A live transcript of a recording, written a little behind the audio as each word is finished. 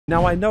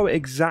Now I know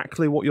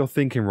exactly what you're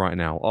thinking right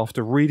now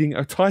after reading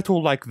a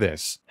title like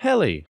this.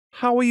 Heli,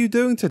 how are you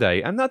doing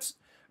today? And that's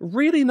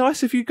really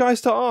nice of you guys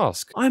to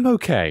ask. I'm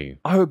okay.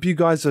 I hope you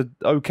guys are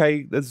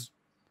okay as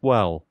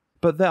well.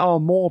 But there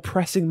are more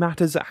pressing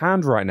matters at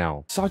hand right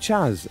now, such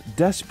as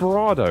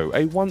Desperado,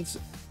 a once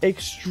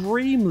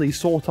extremely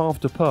sought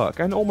after perk,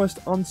 an almost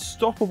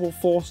unstoppable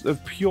force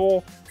of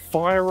pure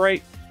fire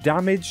rate,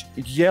 damage,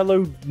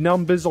 yellow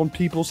numbers on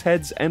people's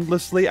heads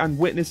endlessly, and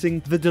witnessing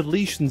the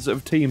deletions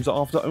of teams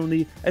after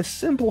only a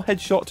simple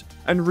headshot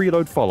and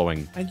reload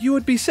following. And you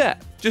would be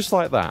set, just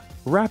like that.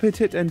 Rapid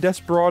Hit and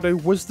Desperado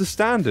was the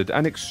standard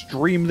and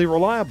extremely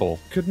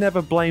reliable. Could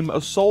never blame a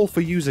soul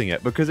for using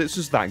it because it's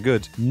just that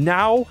good.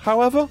 Now,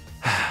 however,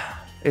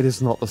 it is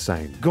not the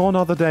same. Gone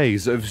are the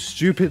days of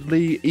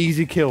stupidly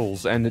easy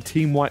kills and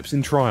team wipes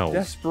in trials.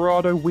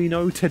 Desperado we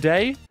know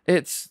today,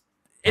 it's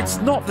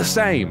not the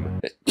same.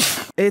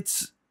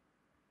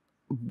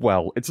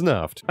 Well, it's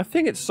nerfed. I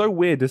think it's so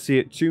weird to see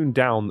it tuned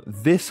down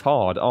this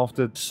hard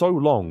after so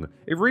long.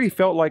 It really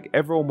felt like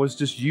everyone was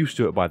just used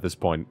to it by this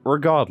point.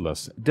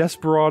 Regardless,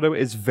 Desperado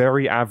is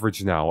very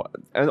average now,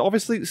 and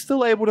obviously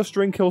still able to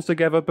string kills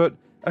together, but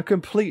a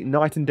complete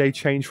night and day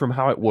change from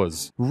how it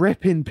was.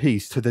 Rip in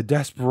peace to the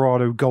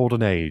Desperado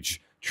Golden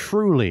Age.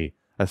 Truly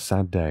a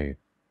sad day.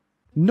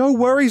 No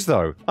worries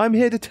though, I'm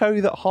here to tell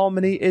you that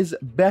Harmony is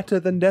better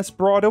than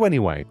Desperado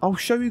anyway. I'll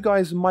show you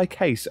guys my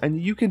case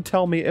and you can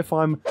tell me if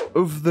I'm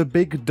of the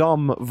big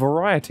dumb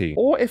variety,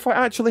 or if I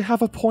actually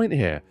have a point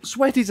here.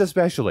 Sweaties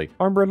especially,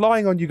 I'm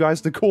relying on you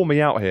guys to call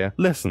me out here.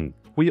 Listen,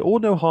 we all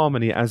know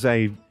Harmony as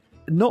a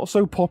not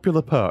so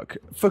popular perk,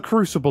 for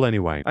Crucible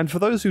anyway. And for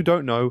those who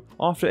don't know,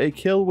 after a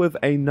kill with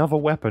another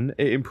weapon,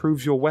 it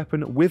improves your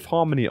weapon with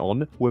Harmony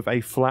on with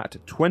a flat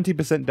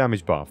 20%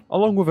 damage buff,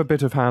 along with a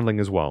bit of handling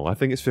as well. I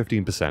think it's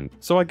 15%.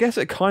 So I guess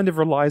it kind of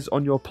relies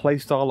on your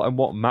playstyle and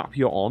what map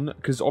you're on,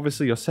 because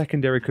obviously your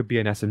secondary could be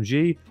an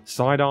SMG,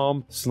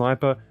 sidearm,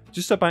 sniper,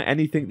 just about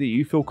anything that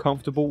you feel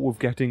comfortable with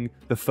getting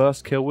the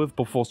first kill with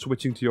before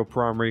switching to your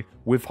primary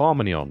with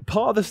Harmony on.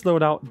 Part of this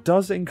loadout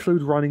does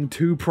include running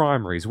 2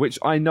 primaries, which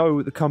I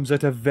know comes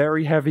at a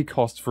very heavy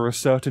cost for a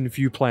certain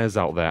few players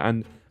out there,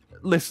 and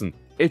listen,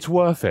 it's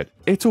worth it.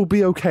 It'll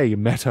be okay,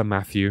 Meta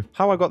Matthew.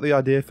 How I got the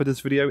idea for this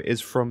video is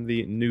from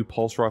the new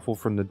pulse rifle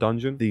from the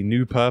dungeon, the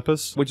new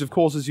purpose, which of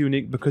course is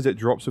unique because it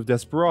drops with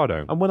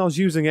Desperado. And when I was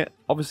using it,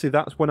 obviously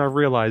that's when I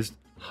realized,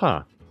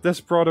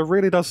 Desperado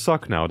really does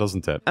suck now,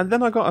 doesn't it? And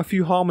then I got a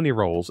few Harmony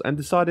rolls and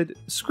decided,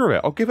 screw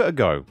it, I'll give it a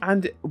go.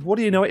 And what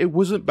do you know, it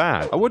wasn't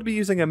bad. I would be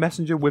using a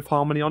messenger with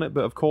Harmony on it,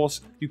 but of course,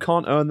 you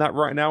can't earn that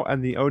right now,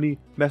 and the only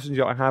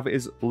messenger I have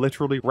is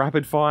literally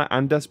Rapid Fire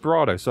and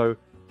Desperado, so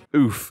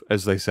oof,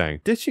 as they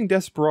say. Ditching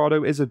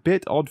Desperado is a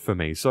bit odd for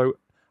me, so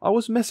I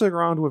was messing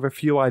around with a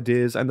few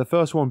ideas, and the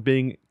first one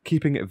being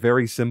keeping it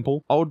very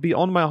simple. I would be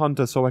on my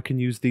hunter so I can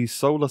use the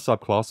Solar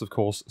subclass, of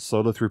course,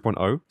 Solar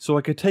 3.0, so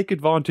I could take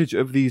advantage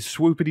of the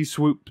swoopity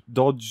swoop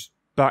dodge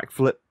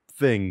backflip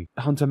thing.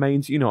 Hunter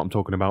mains, you know what I'm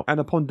talking about.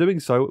 And upon doing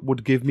so, it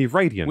would give me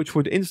Radiant, which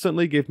would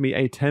instantly give me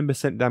a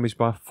 10% damage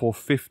buff for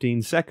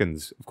 15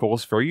 seconds. Of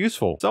course, very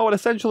useful. So I would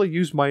essentially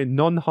use my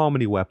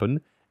non-Harmony weapon,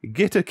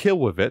 get a kill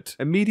with it,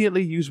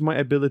 immediately use my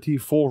ability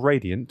for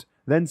Radiant,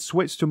 then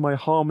switch to my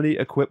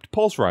Harmony-equipped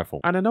pulse rifle.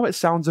 And I know it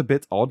sounds a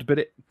bit odd, but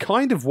it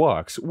kind of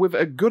works, with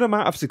a good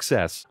amount of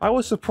success. I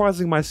was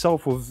surprising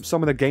myself with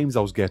some of the games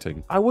I was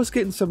getting. I was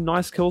getting some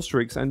nice kill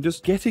streaks and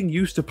just getting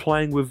used to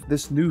playing with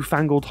this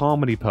newfangled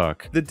Harmony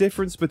perk. The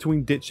difference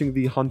between ditching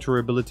the Hunter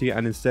ability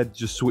and instead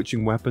just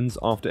switching weapons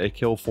after a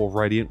kill for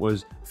Radiant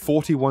was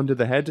 41 to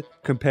the head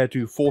compared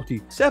to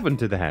 47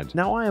 to the head.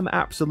 Now I am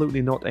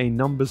absolutely not a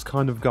numbers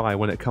kind of guy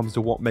when it comes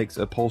to what makes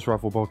a pulse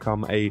rifle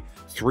become a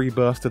 3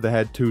 burst to the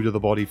head, 2 to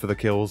the body for the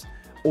kills,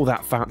 all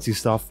that fancy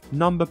stuff.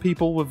 Number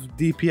people with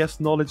DPS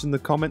knowledge in the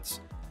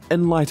comments,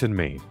 enlighten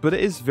me. But it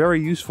is very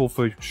useful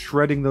for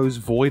shredding those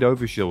void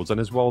overshields and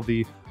as well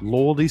the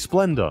Lordly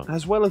Splendor,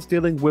 as well as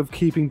dealing with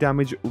keeping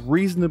damage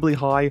reasonably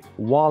high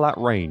while at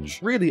range.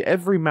 Really,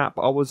 every map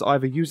I was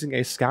either using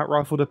a scout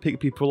rifle to pick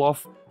people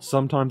off,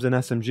 sometimes an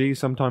SMG,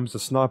 sometimes a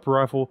sniper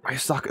rifle. I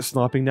suck at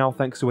sniping now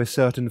thanks to a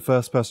certain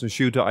first-person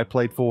shooter I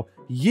played for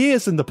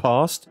years in the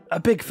past. A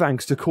big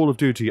thanks to Call of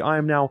Duty, I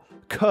am now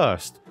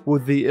cursed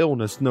with the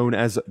illness known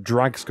as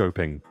drag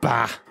scoping.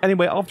 Bah!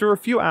 Anyway, after a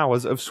few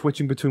hours of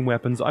switching between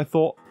weapons, I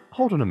thought,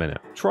 hold on a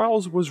minute.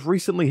 Trials was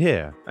recently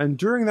here, and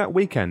during that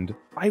weekend,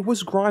 I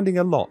was grinding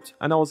a lot,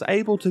 and I was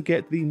able to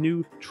get the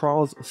new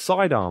Trials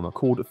sidearm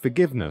called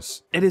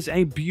Forgiveness. It is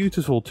a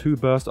beautiful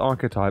 2-burst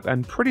archetype,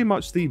 and pretty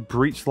much the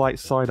Breachlight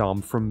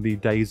sidearm from the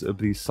days of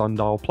the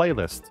Sundial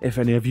playlist, if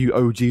any of you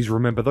OGs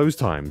remember those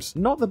times.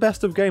 Not the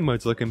best of game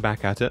modes looking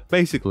back at it.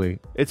 Basically,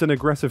 it's an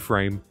aggressive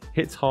frame,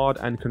 hits hard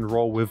and can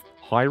roll with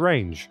high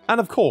range. And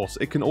of course,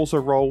 it can also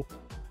roll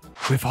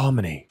with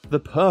Harmony. The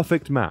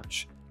perfect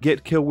match.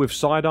 Get kill with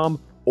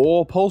sidearm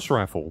or pulse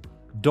rifle.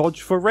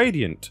 Dodge for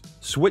Radiant.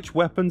 Switch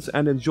weapons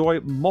and enjoy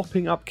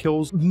mopping up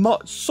kills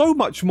so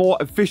much more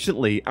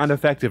efficiently and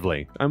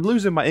effectively. I'm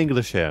losing my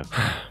English here.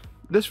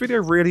 This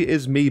video really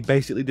is me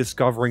basically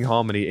discovering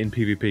Harmony in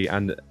PvP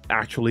and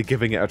actually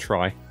giving it a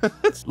try.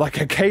 It's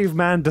like a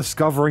caveman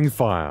discovering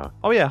fire.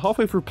 Oh yeah,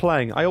 halfway through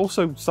playing, I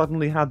also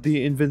suddenly had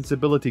the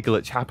invincibility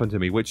glitch happen to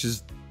me, which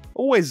is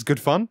always good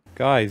fun.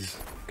 Guys,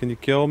 can you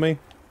kill me? Am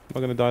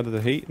I gonna die to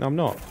the heat? No, I'm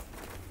not.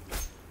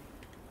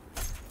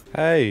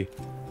 Hey,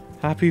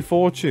 happy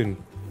fortune.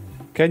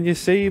 Can you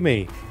see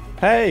me?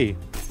 Hey!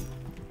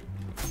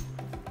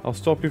 I'll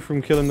stop you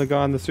from killing the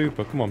guy in the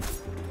super. Come on.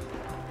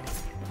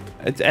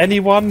 It's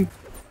anyone?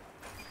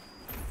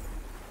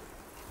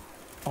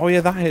 Oh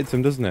yeah, that hits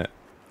him, doesn't it?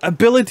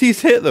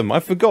 Abilities hit them. I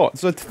forgot.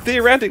 So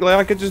theoretically,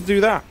 I could just do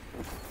that.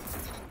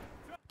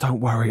 Don't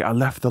worry, I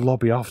left the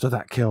lobby after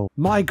that kill.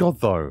 My god,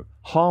 though.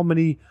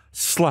 Harmony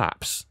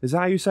slaps. Is that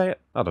how you say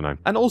it? I don't know.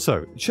 And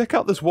also, check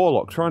out this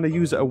Warlock trying to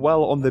use a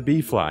well on the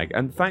B flag,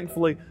 and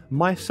thankfully,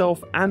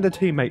 myself and a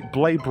teammate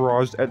blade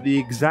barraged at the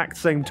exact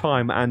same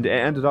time, and it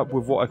ended up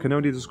with what I can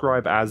only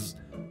describe as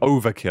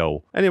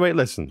overkill. Anyway,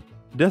 listen.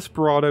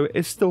 Desperado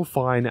is still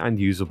fine and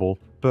usable,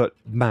 but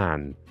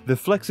man, the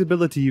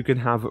flexibility you can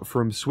have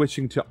from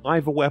switching to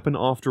either weapon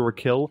after a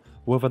kill,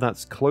 whether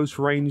that's close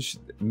range,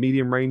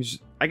 medium range,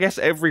 I guess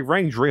every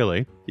range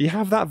really. You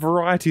have that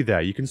variety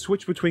there. You can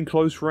switch between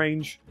close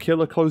range,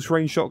 kill a close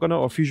range shotgunner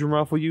or fusion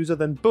rifle user,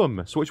 then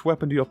boom, switch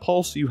weapon to your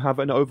pulse, you have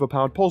an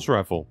overpowered pulse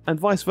rifle. And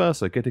vice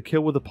versa, get a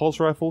kill with a pulse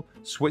rifle,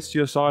 switch to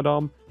your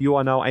sidearm, you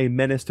are now a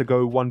menace to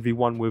go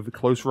 1v1 with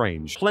close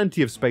range.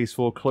 Plenty of space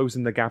for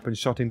closing the gap and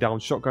shutting down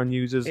shotgun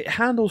users. It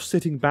handles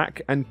sitting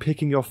back and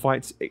picking your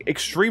fights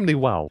extremely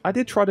well. I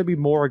did try to be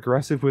more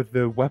aggressive with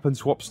the weapon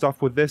swap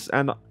stuff with this,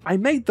 and I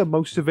made the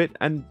most of it,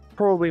 and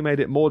probably made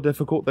it more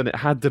difficult than it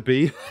had to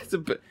be.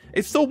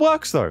 It still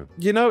works though.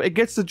 You know, it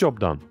gets the job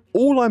done.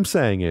 All I'm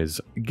saying is,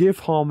 give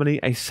Harmony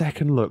a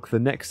second look the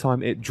next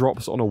time it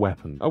drops on a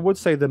weapon. I would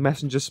say the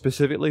Messenger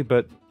specifically,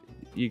 but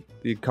you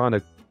kind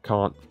of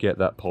can't get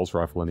that pulse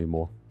rifle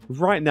anymore.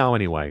 Right now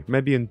anyway,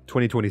 maybe in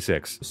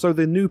 2026. So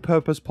the new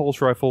purpose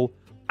pulse rifle,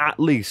 at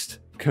least,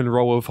 can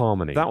roll with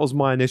Harmony. That was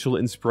my initial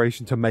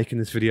inspiration to making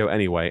this video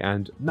anyway,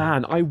 and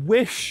man,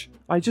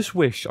 I just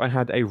wish I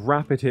had a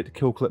rapid hit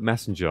kill clip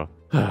messenger.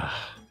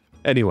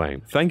 Anyway,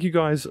 thank you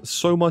guys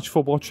so much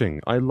for watching.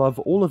 I love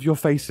all of your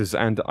faces,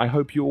 and I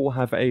hope you all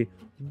have a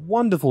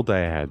wonderful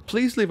day ahead.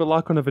 Please leave a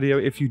like on the video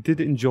if you did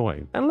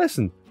enjoy. And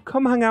listen,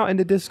 come hang out in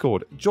the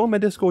Discord. Join my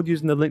Discord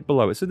using the link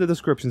below. It's in the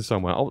description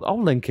somewhere.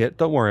 I'll link it.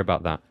 Don't worry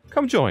about that.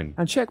 Come join.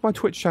 And check my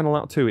Twitch channel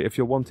out too if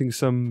you're wanting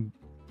some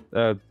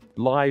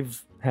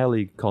live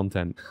Heli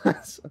content.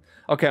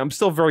 Okay, I'm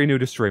still very new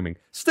to streaming.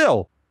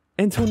 Still,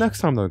 until next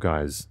time though,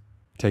 guys.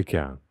 Take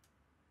care.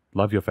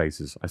 Love your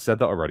faces. I said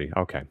that already.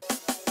 Okay.